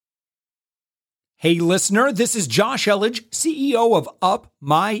Hey, listener, this is Josh Elledge, CEO of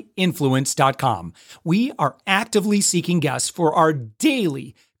UpMyInfluence.com. We are actively seeking guests for our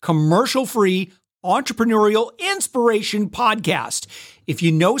daily commercial-free entrepreneurial inspiration podcast. If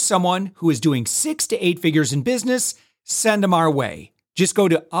you know someone who is doing 6 to 8 figures in business, send them our way. Just go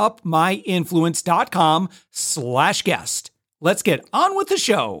to UpMyInfluence.com/guest. Let's get on with the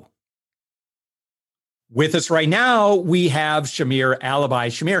show. With us right now, we have Shamir Allibhai.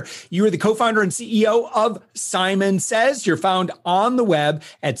 Shamir, you are the co-founder and CEO of Simon Says. You're found on the web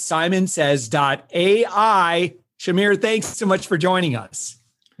at simonsays.ai. Shamir, thanks so much for joining us.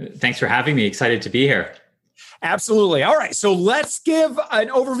 Thanks for having me. Excited to be here. Absolutely. All right. So let's give an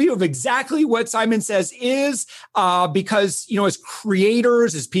overview of exactly what Simon Says is, because, as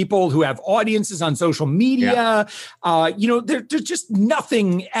creators, as people who have audiences on social media, there's just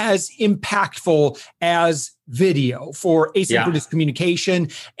nothing as impactful as video for asynchronous communication.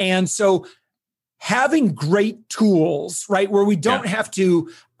 And so having great tools, right, where we don't have to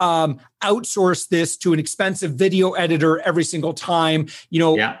outsource this to an expensive video editor every single time,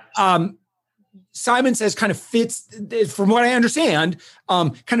 Simon Says kind of fits, from what I understand,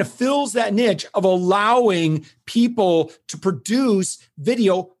 kind of fills that niche of allowing people to produce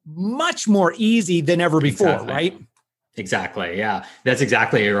video much more easy than ever before, right? Exactly. Yeah, that's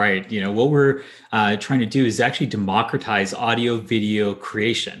exactly right. What we're trying to do is actually democratize audio video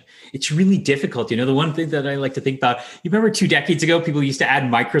creation. It's really difficult. The one thing that I like to think about, you remember 2 decades ago, people used to add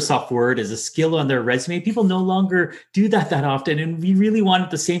Microsoft Word as a skill on their resume. People no longer do that often. And we really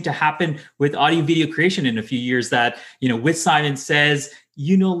wanted the same to happen with audio video creation in a few years, that, with Simon Says,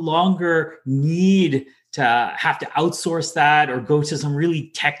 you no longer need to have to outsource that or go to some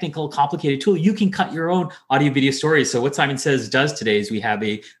really technical, complicated tool. You can cut your own audio video stories. So what Simon Says does today is we have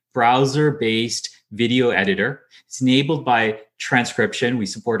a browser-based video editor. It's enabled by transcription. We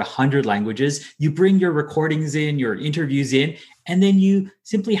support 100 languages. You bring your recordings in, your interviews in, and then you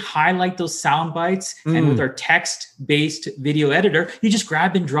simply highlight those sound bites. And with our text-based video editor, you just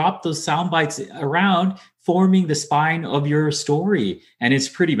grab and drop those sound bites around, forming the spine of your story. And it's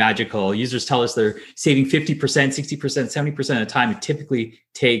pretty magical. Users tell us they're saving 50%, 60%, 70% of the time it typically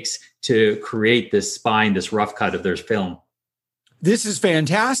takes to create this spine, this rough cut of their film. This is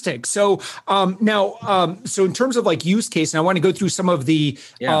fantastic. So now, so in terms of like use case, and I want to go through some of the,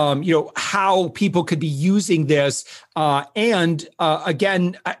 how people could be using this. And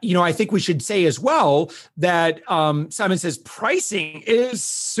again, I think we should say as well that Simon Says pricing is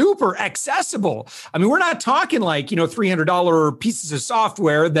super accessible. I mean, we're not talking like, $300 pieces of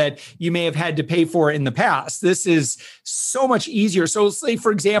software that you may have had to pay for in the past. This is so much easier. So say,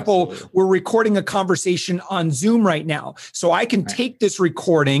 for example, we're recording a conversation on Zoom right now. So I can take this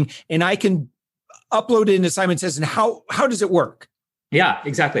recording and I can upload it into Simon Says. And how does it work? Yeah,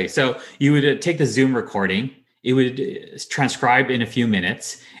 exactly. So you would take the Zoom recording, it would transcribe in a few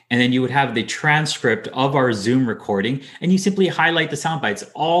minutes, and then you would have the transcript of our Zoom recording, and you simply highlight the sound bites,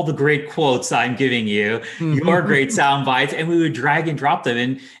 all the great quotes I'm giving you, your great sound bites, and we would drag and drop them.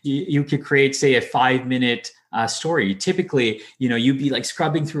 And you could create, say, a 5-minute story. Typically, you'd be like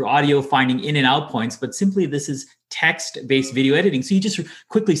scrubbing through audio, finding in and out points, but simply this is text-based video editing. So you just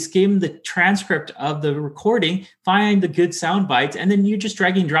quickly skim the transcript of the recording, find the good sound bites, and then you're just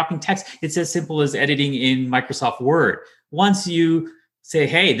dragging and dropping text. It's as simple as editing in Microsoft Word. Once you say,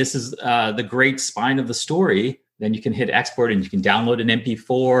 hey, this is the great spine of the story, then you can hit export and you can download an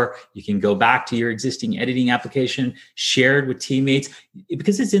MP4. You can go back to your existing editing application, share it with teammates.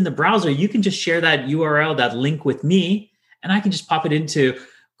 Because it's in the browser, you can just share that URL, that link with me, and I can just pop it into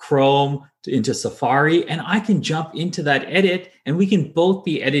Chrome, into Safari, and I can jump into that edit, and we can both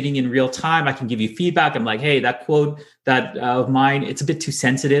be editing in real time. I can give you feedback. I'm like, hey, that quote that of mine, it's a bit too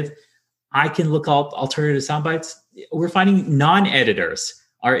sensitive. I can look up alternative sound bites. We're finding non-editors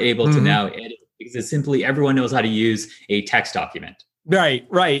are able to now edit, because it's simply everyone knows how to use a text document. Right.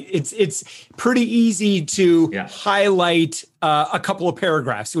 It's pretty easy to highlight a couple of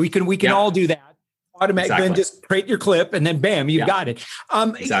paragraphs. So we can all do that. Automatically, then just create your clip, and then bam, you've got it.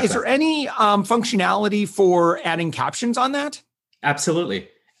 Is there any functionality for adding captions on that? Absolutely.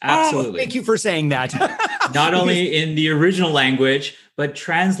 Oh, thank you for saying that. Not only in the original language, but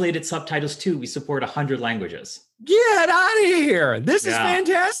translated subtitles too. We support 100 languages. Get out of here. This is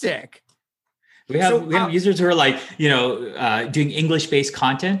fantastic. We have users who are like, doing English-based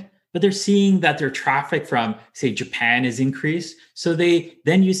content, but they're seeing that their traffic from, say, Japan is increased. So they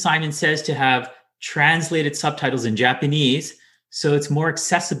then use Simon Says to have translated subtitles in Japanese, so it's more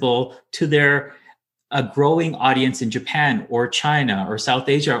accessible to their growing audience in Japan or China or South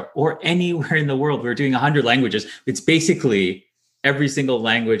Asia or anywhere in the world. We're doing 100 languages. It's basically every single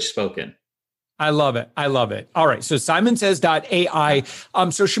language spoken. I love it. I love it. All right. So SimonSays.ai.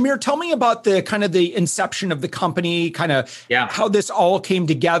 So Shamir, tell me about the kind of the inception of the company, kind of how this all came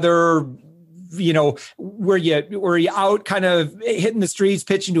together. You know, were you out kind of hitting the streets,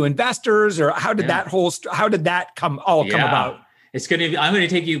 pitching to investors, or how did that come about? I'm going to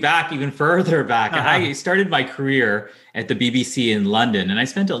take you back even further back. I started my career at the BBC in London, and I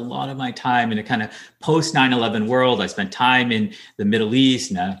spent a lot of my time in a kind of post 9/11 world. I spent time in the Middle East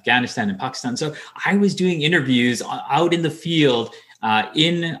and Afghanistan and Pakistan. So I was doing interviews out in the field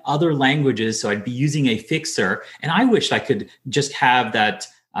in other languages. So I'd be using a fixer, and I wished I could just have that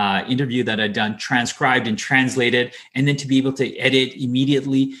interview that I'd done transcribed and translated, and then to be able to edit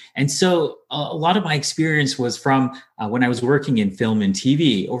immediately. And so a lot of my experience was from when I was working in film and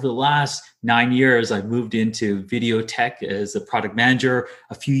TV. Over the last 9 years, I've moved into video tech as a product manager.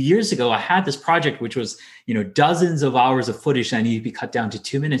 A few years ago, I had this project, which was, dozens of hours of footage that needed to be cut down to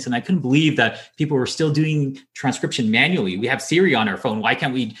 2 minutes. And I couldn't believe that people were still doing transcription manually. We have Siri on our phone. Why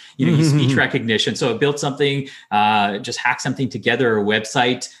can't we, use speech recognition? So I built something, just hacked something together, a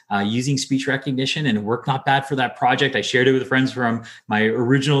website using speech recognition, and it worked not bad for that project. I shared it with friends from my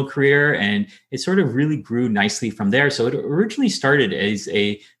original career, and it sort of really grew nicely from there. So it originally started as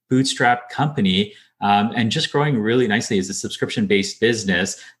a bootstrap company, and just growing really nicely as a subscription-based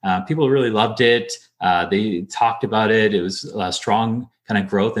business. People really loved it. They talked about it. It was a strong kind of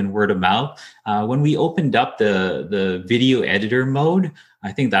growth and word of mouth. When we opened up the video editor mode,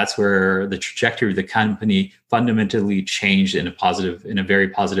 I think that's where the trajectory of the company fundamentally changed in a very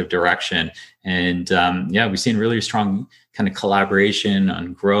positive direction. And we've seen really strong kind of collaboration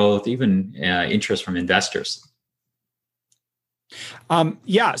on growth, even interest from investors.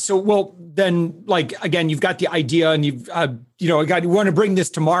 So, then again, you've got the idea, and you've, you want to bring this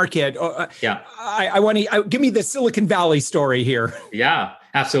to market. I want to give me the Silicon Valley story here. Yeah,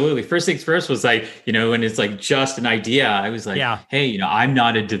 absolutely. First things first was when it's just an idea, I was like, hey, I'm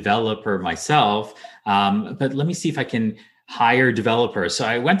not a developer myself, but let me see if I can hire developers. So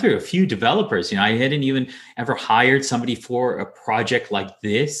I went through a few developers. I hadn't even ever hired somebody for a project like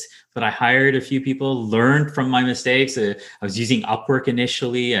this, but I hired a few people, learned from my mistakes. I was using Upwork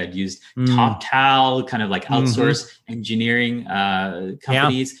initially. I'd used TopTal, kind of like outsource engineering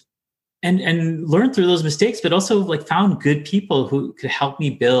companies, and learned through those mistakes, but also found good people who could help me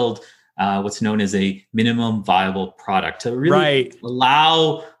build what's known as a minimum viable product to really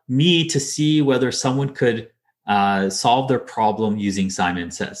allow me to see whether someone could solve their problem using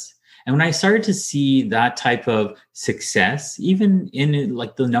Simon Says. And when I started to see that type of success, even in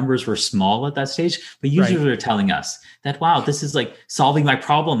the numbers were small at that stage, but users were telling us that, wow, this is solving my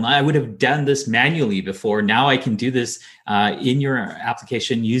problem. I would have done this manually before. Now I can do this in your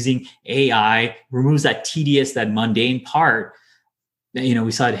application using AI, removes that tedious, that mundane part.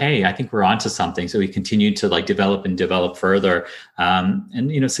 We said, hey, I think we're onto something. So we continued to develop further.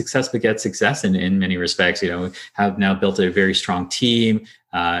 Success begets success in many respects. We have now built a very strong team.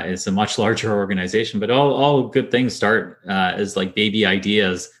 It's a much larger organization, but all good things start as baby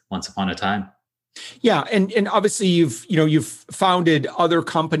ideas once upon a time. Yeah. And obviously you've founded other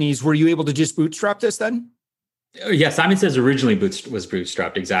companies. Were you able to just bootstrap this then? Yeah. Simon Says originally was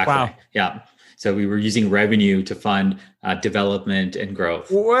bootstrapped. Exactly. Wow. Yeah. So we were using revenue to fund development and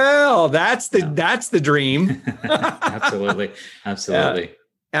growth. Well, that's the dream. Absolutely.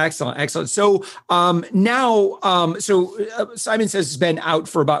 Excellent. So now, Simon Says has been out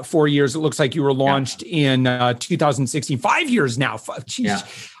for about 4 years. It looks like you were launched in 2016. 5 years now.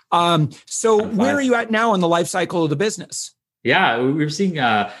 Jeez. So where are you at now in the life cycle of the business? Yeah, we're seeing,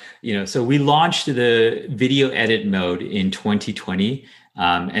 so we launched the video edit mode in 2020.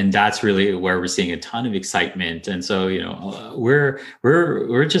 And that's really where we're seeing a ton of excitement. And so,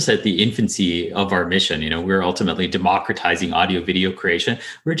 we're just at the infancy of our mission. We're ultimately democratizing audio video creation.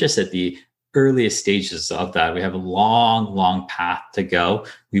 We're just at the earliest stages of that. We have a long path to go.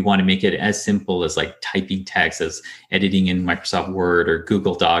 We want to make it as simple as typing text, as editing in Microsoft Word or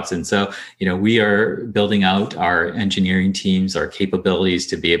Google Docs. And so, we are building out our engineering teams, our capabilities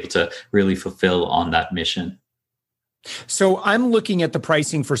to be able to really fulfill on that mission. So I'm looking at the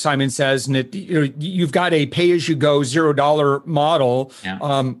pricing for Simon Says, and you've got a pay-as-you-go $0 model.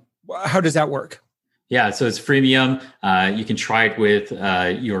 Yeah. How does that work? Yeah, so it's freemium. You can try it with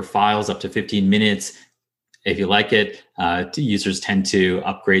your files up to 15 minutes. If you like it, users tend to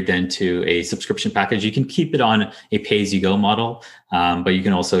upgrade then to a subscription package. You can keep it on a pay-as-you-go model, but you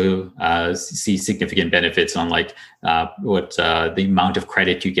can also see significant benefits on what the amount of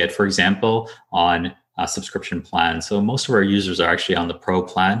credit you get, for example, on a subscription plan. So most of our users are actually on the Pro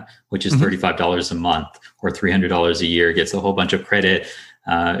plan, which is $35 a month or $300 a year. Gets a whole bunch of credit,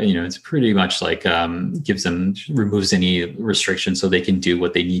 It's pretty much like removes any restrictions so they can do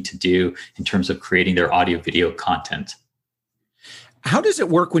what they need to do in terms of creating their audio video content. How does it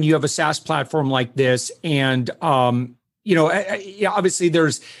work when you have a SaaS platform like this? And obviously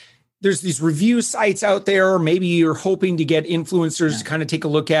there's these review sites out there. Maybe you're hoping to get influencers to kind of take a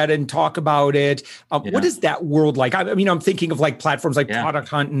look at it and talk about it. What is that world like? I mean, I'm thinking of like platforms like Product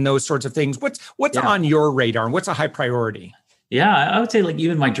Hunt and those sorts of things. What's on your radar and what's a high priority? Yeah, I would say like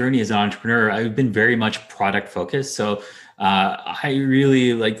even my journey as an entrepreneur, I've been very much product focused. So I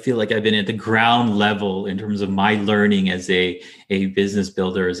really feel like I've been at the ground level in terms of my learning as a business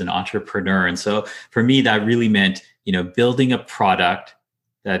builder, as an entrepreneur. And so for me, that really meant, building a product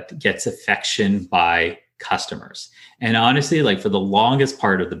that gets affection by customers. And honestly, like for the longest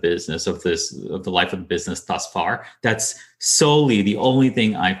part of the business of the life of the business thus far, that's solely the only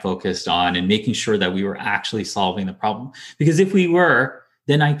thing I focused on, and making sure that we were actually solving the problem. Because if we were,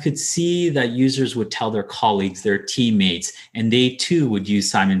 then I could see that users would tell their colleagues, their teammates, and they too would use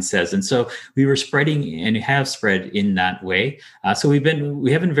Simon Says. And so we were spreading and have spread in that way. So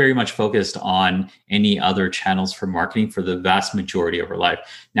we haven't very much focused on any other channels for marketing for the vast majority of our life.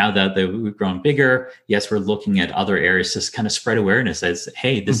 Now that we've grown bigger, yes, we're looking at other areas to kind of spread awareness as,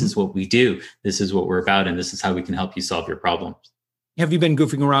 hey, this is what we do, this is what we're about, and this is how we can help you solve your problems. Have you been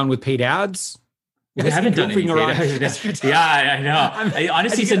goofing around with paid ads? We haven't done anything. Yeah, I know.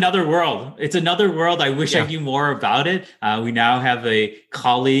 Honestly, it's another world. It's another world. I wish I knew more about it. We now have a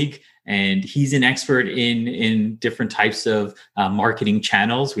colleague, and he's an expert in different types of marketing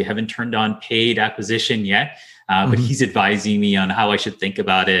channels. We haven't turned on paid acquisition yet, but he's advising me on how I should think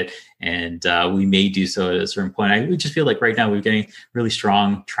about it. And we may do so at a certain point. We just feel like right now we're getting really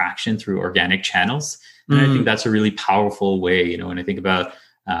strong traction through organic channels. And I think that's a really powerful way, when I think about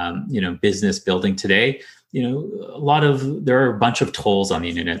business building today, there are a bunch of tools on the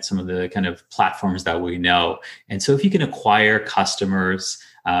internet, some of the kind of platforms that we know. And so if you can acquire customers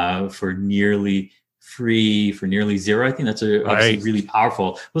for nearly free, for nearly zero, I think that's obviously really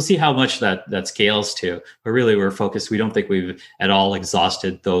powerful. We'll see how much that scales to, but really we're focused. We don't think we've at all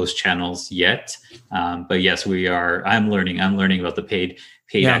exhausted those channels yet. But yes, we are. I'm learning about the paid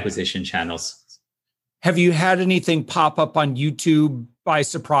acquisition channels. Have you had anything pop up on YouTube by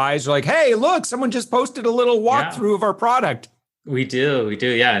surprise? Like, hey, look, someone just posted a little walkthrough of our product. We do.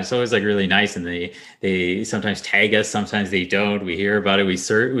 Yeah. It's always like really nice. And they sometimes tag us, sometimes they don't. We hear about it. We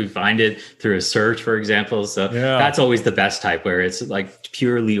find it through a search, for example. So that's always the best type, where it's like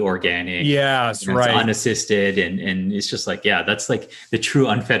purely organic. Yes, right. It's unassisted. And it's just like, that's like the true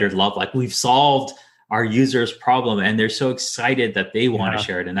unfettered love. Like we've solved our users' problem, and they're so excited that they want to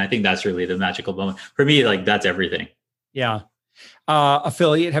share it. And I think that's really the magical moment for me. Like that's everything. Yeah.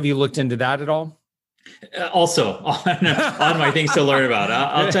 Affiliate. Have you looked into that at all? Also on my things to learn about.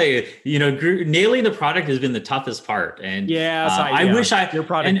 I'll tell you, nailing the product has been the toughest part. And I wish your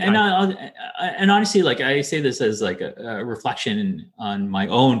product. And honestly, like I say this as like a reflection on my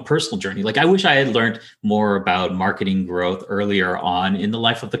own personal journey. Like I wish I had learned more about marketing growth earlier on in the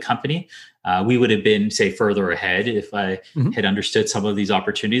life of the company. We would have been, say, further ahead if I had understood some of these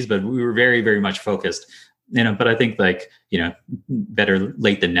opportunities, but we were very, very much focused, but I think better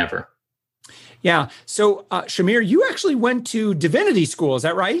late than never. Yeah. So, Shamir, you actually went to divinity school. Is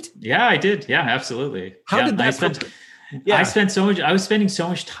that right? Yeah, I did. Yeah, absolutely. How did that I was spending so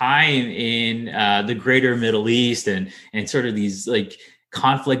much time in the greater Middle East and sort of these like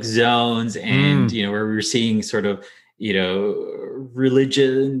conflict zones and, where we were seeing sort of,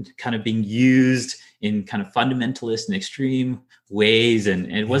 religion kind of being used in kind of fundamentalist and extreme ways.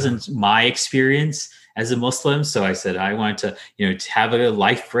 And it wasn't my experience as a Muslim. So I said, I wanted to have a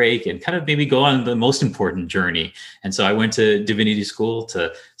life break and kind of maybe go on the most important journey. And so I went to divinity school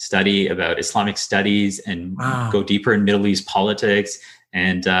to study about Islamic studies and go deeper in Middle East politics.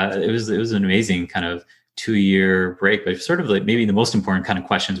 And it was an amazing kind of 2-year break, but sort of like maybe the most important kind of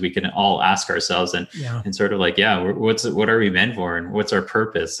questions we can all ask ourselves and sort of like, what are we meant for and what's our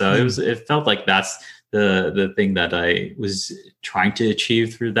purpose? So it felt like that's the thing that I was trying to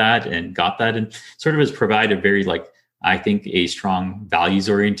achieve through that and got that, and sort of has provided a very I think a strong values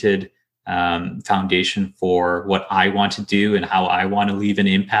oriented foundation for what I want to do and how I want to leave an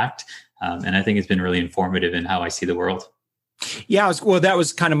impact. And I think it's been really informative in how I see the world. Yeah, well, that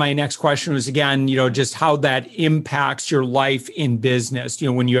was kind of my next question was, again, just how that impacts your life in business,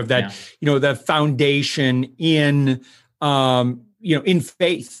 when you have that, the foundation in, in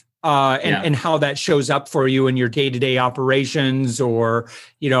faith and how that shows up for you in your day-to-day operations or,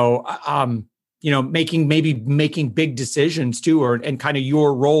 making big decisions too, and kind of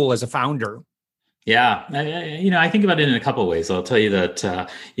your role as a founder. Yeah, I think about it in a couple of ways. I'll tell you that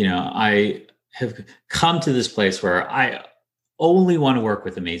I have come to this place where I only want to work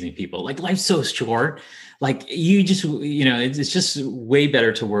with amazing people. Like life's so short. Like you just, it's just way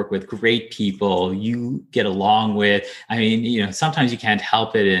better to work with great people you get along with. I mean, sometimes you can't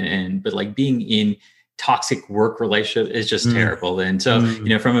help it, but like being in toxic work relationship is just terrible. And so,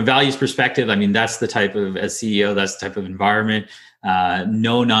 from a values perspective, I mean, that's the type of, as CEO, that's the type of environment,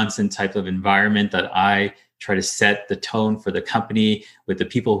 no nonsense type of environment that I try to set the tone for the company with the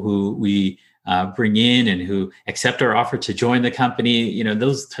people who we bring in and who accept our offer to join the company.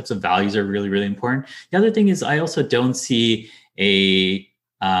 Those types of values are really, really important. The other thing is I also don't see a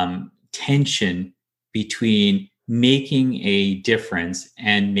tension between making a difference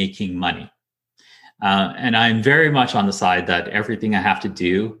and making money. And I'm very much on the side that everything I have to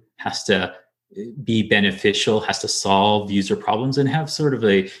do has to be beneficial, has to solve user problems, and have sort of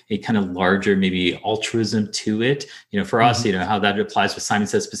a kind of larger, maybe altruism to it. For us, how that applies with Simon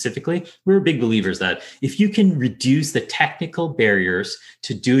Says specifically, we're big believers that if you can reduce the technical barriers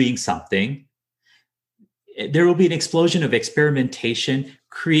to doing something, there will be an explosion of experimentation,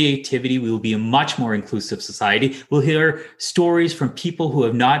 creativity. We will be a much more inclusive society. We'll hear stories from people who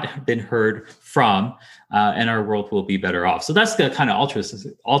have not been heard from, and our world will be better off. So that's the kind of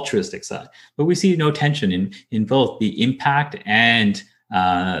altruistic side. But we see no tension in both the impact and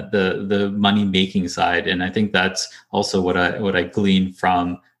the money making side. And I think that's also what I glean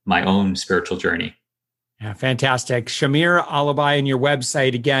from my own spiritual journey. Yeah, fantastic. Shamir Allibhai and your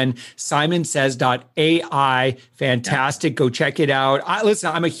website again, simonsays.ai. Fantastic. Yeah. Go check it out.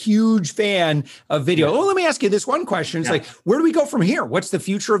 Listen, I'm a huge fan of video. Yeah. Oh, let me ask you this one question. It's like, where do we go from here? What's the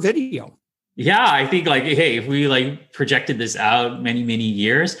future of video? Yeah, I think if we projected this out many, many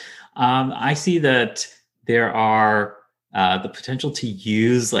years, I see that there are the potential to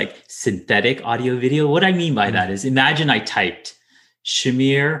use synthetic audio video. What I mean by that is, imagine I typed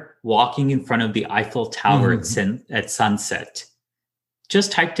Shamir walking in front of the Eiffel Tower at sunset.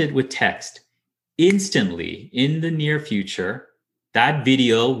 Just typed it with text. Instantly, in the near future, that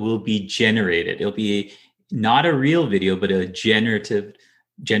video will be generated. It'll be not a real video, but a generated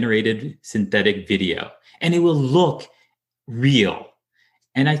synthetic video. And it will look real.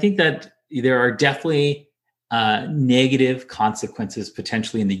 And I think that there are definitely negative consequences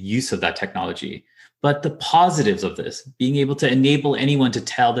potentially in the use of that technology. But the positives of this, being able to enable anyone to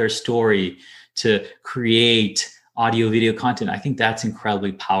tell their story, to create audio, video content, I think that's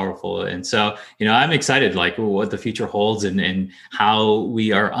incredibly powerful. And so, I'm excited what the future holds and how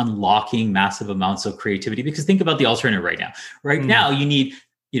we are unlocking massive amounts of creativity. Because think about the alternative right now. Right now, you need,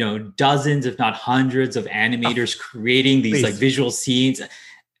 dozens, if not hundreds of animators creating these visual scenes.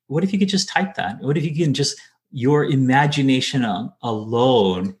 What if you could just type that? What if you can just, your imagination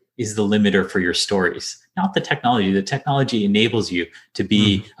alone is the limiter for your stories, not the technology. The technology enables you to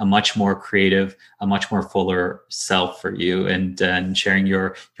be a much more creative, a much more fuller self for you, and sharing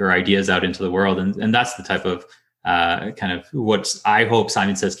your ideas out into the world. And that's the type of kind of what I hope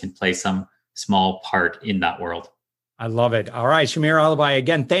Simon Says can play some small part in that world. I love it. All right, Shamir Allibhai,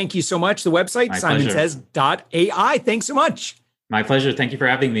 again, thank you so much. The website, simonsays.ai. Thanks so much. My pleasure. Thank you for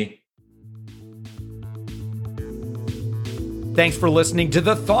having me. Thanks for listening to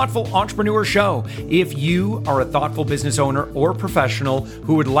The Thoughtful Entrepreneur Show. If you are a thoughtful business owner or professional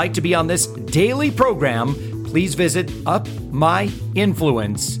who would like to be on this daily program, please visit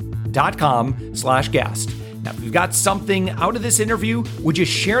upmyinfluence.com/guest. Now, if you've got something out of this interview, would you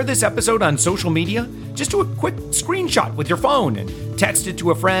share this episode on social media? Just do a quick screenshot with your phone and text it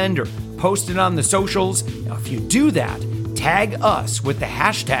to a friend or post it on the socials. Now, if you do that, tag us with the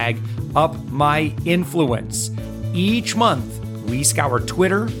hashtag UpMyInfluence. Each month, we scour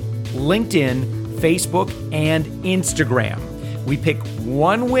Twitter, LinkedIn, Facebook, and Instagram. We pick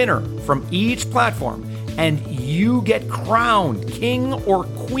one winner from each platform, and you get crowned king or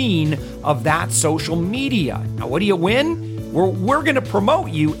queen of that social media. Now, what do you win? We're going to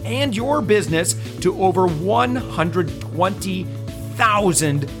promote you and your business to over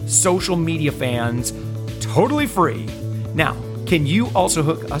 120,000 social media fans, totally free. Now, can you also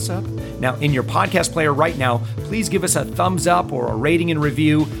hook us up? Now, in your podcast player right now, please give us a thumbs up or a rating and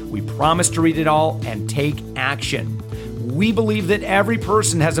review. We promise to read it all and take action. We believe that every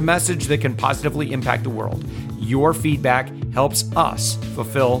person has a message that can positively impact the world. Your feedback helps us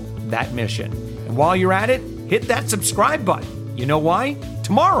fulfill that mission. And while you're at it, hit that subscribe button. You know why?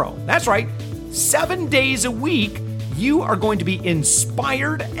 Tomorrow, that's right, 7 days a week, you are going to be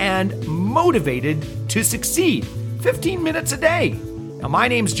inspired and motivated to succeed. 15 minutes a day. Now, my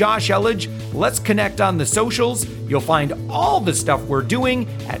name's Josh Elledge. Let's connect on the socials. You'll find all the stuff we're doing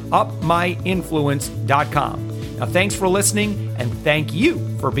at upmyinfluence.com. Now, thanks for listening, and thank you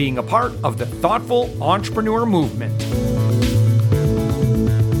for being a part of the Thoughtful Entrepreneur Movement.